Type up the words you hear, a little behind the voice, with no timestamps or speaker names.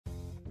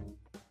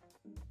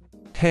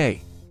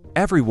Hey,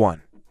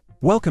 everyone!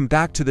 Welcome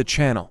back to the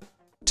channel.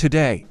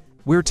 Today,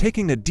 we're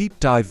taking a deep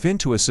dive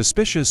into a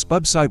suspicious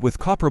website with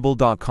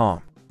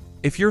comparable.com.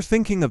 If you're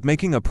thinking of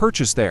making a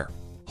purchase there,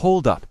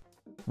 hold up.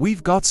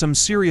 We've got some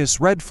serious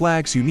red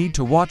flags you need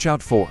to watch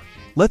out for.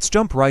 Let's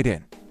jump right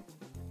in.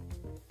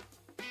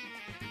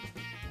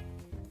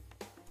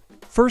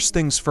 First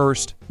things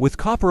first, with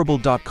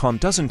comparable.com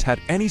doesn't have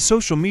any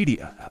social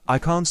media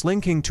icons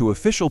linking to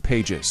official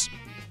pages.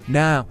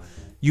 Now,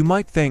 you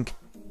might think,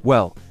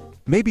 well,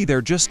 maybe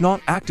they're just not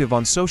active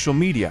on social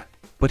media,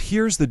 but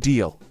here's the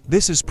deal.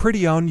 This is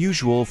pretty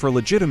unusual for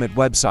legitimate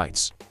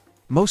websites.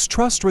 Most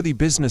trustworthy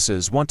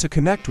businesses want to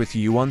connect with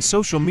you on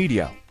social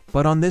media,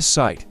 but on this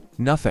site,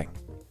 nothing.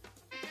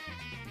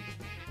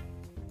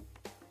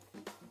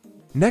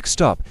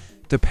 Next up,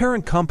 the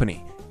parent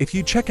company. If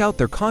you check out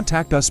their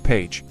Contact Us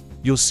page,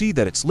 you'll see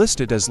that it's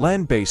listed as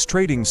Land-Based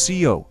Trading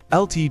Co.,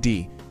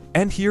 Ltd.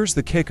 And here's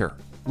the kicker.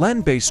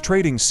 Land-Based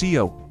Trading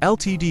Co.,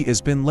 Ltd.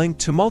 has been linked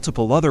to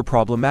multiple other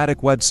problematic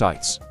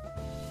websites.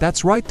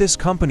 That's right, this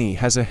company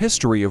has a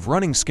history of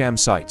running scam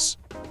sites.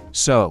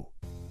 So,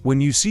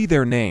 when you see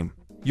their name,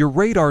 your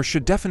radar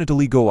should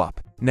definitely go up.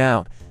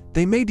 Now,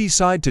 they may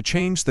decide to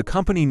change the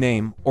company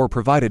name or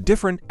provide a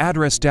different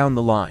address down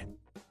the line.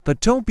 But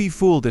don't be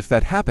fooled if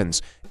that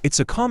happens. It's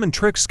a common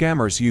trick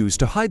scammers use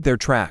to hide their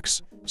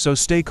tracks, so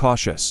stay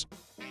cautious.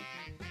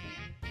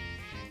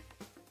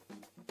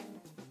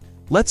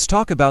 Let's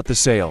talk about the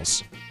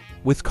sales.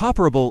 With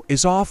Comparable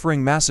is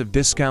offering massive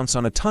discounts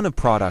on a ton of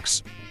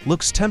products.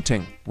 Looks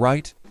tempting,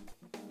 right?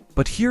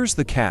 But here's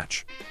the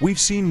catch. We've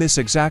seen this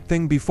exact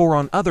thing before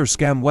on other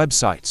scam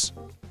websites.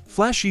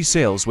 Flashy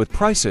sales with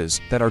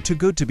prices that are too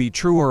good to be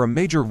true are a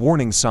major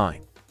warning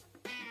sign.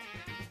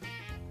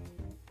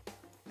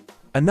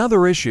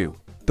 Another issue,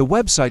 the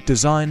website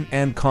design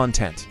and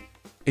content.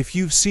 If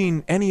you've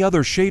seen any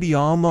other shady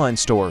online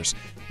stores,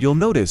 you'll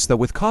notice that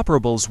with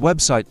Comparable's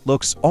website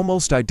looks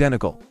almost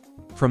identical.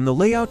 From the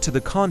layout to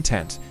the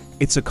content,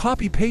 it's a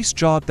copy-paste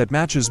job that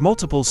matches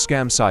multiple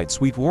scam sites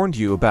we've warned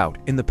you about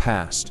in the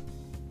past.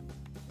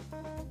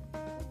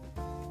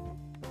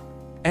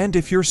 And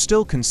if you're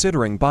still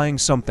considering buying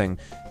something,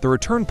 the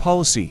return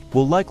policy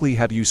will likely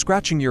have you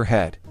scratching your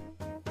head.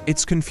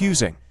 It's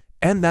confusing,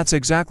 and that's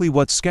exactly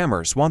what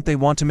scammers want. They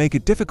want to make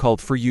it difficult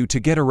for you to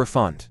get a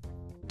refund.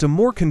 The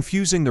more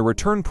confusing the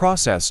return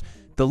process,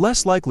 the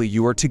less likely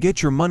you are to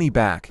get your money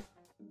back.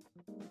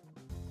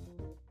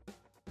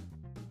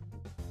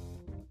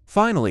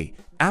 Finally,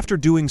 after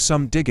doing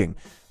some digging,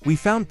 we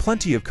found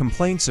plenty of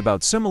complaints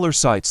about similar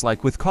sites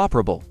like with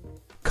Comparable.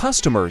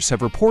 Customers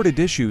have reported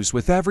issues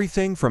with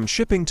everything from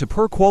shipping to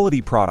poor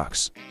quality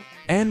products.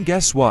 And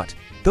guess what?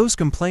 Those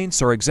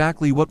complaints are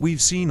exactly what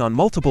we've seen on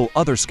multiple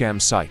other scam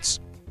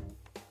sites.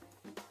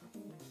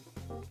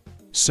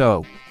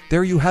 So,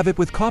 there you have it.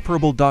 With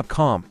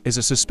Comparable.com is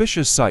a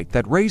suspicious site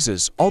that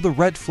raises all the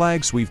red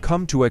flags we've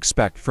come to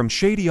expect from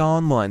shady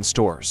online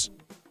stores.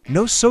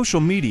 No social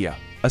media,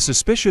 a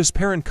suspicious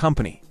parent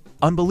company,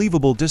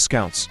 unbelievable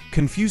discounts,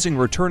 confusing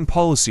return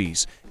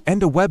policies,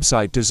 and a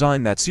website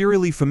design that's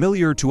eerily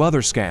familiar to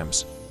other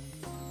scams.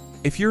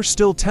 If you're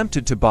still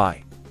tempted to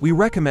buy, we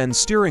recommend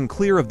steering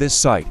clear of this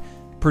site.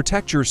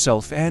 Protect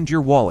yourself and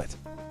your wallet.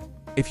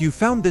 If you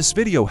found this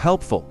video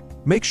helpful,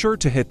 make sure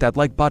to hit that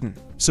like button,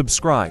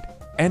 subscribe,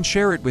 and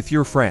share it with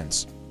your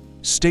friends.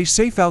 Stay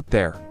safe out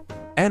there,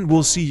 and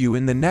we'll see you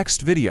in the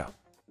next video.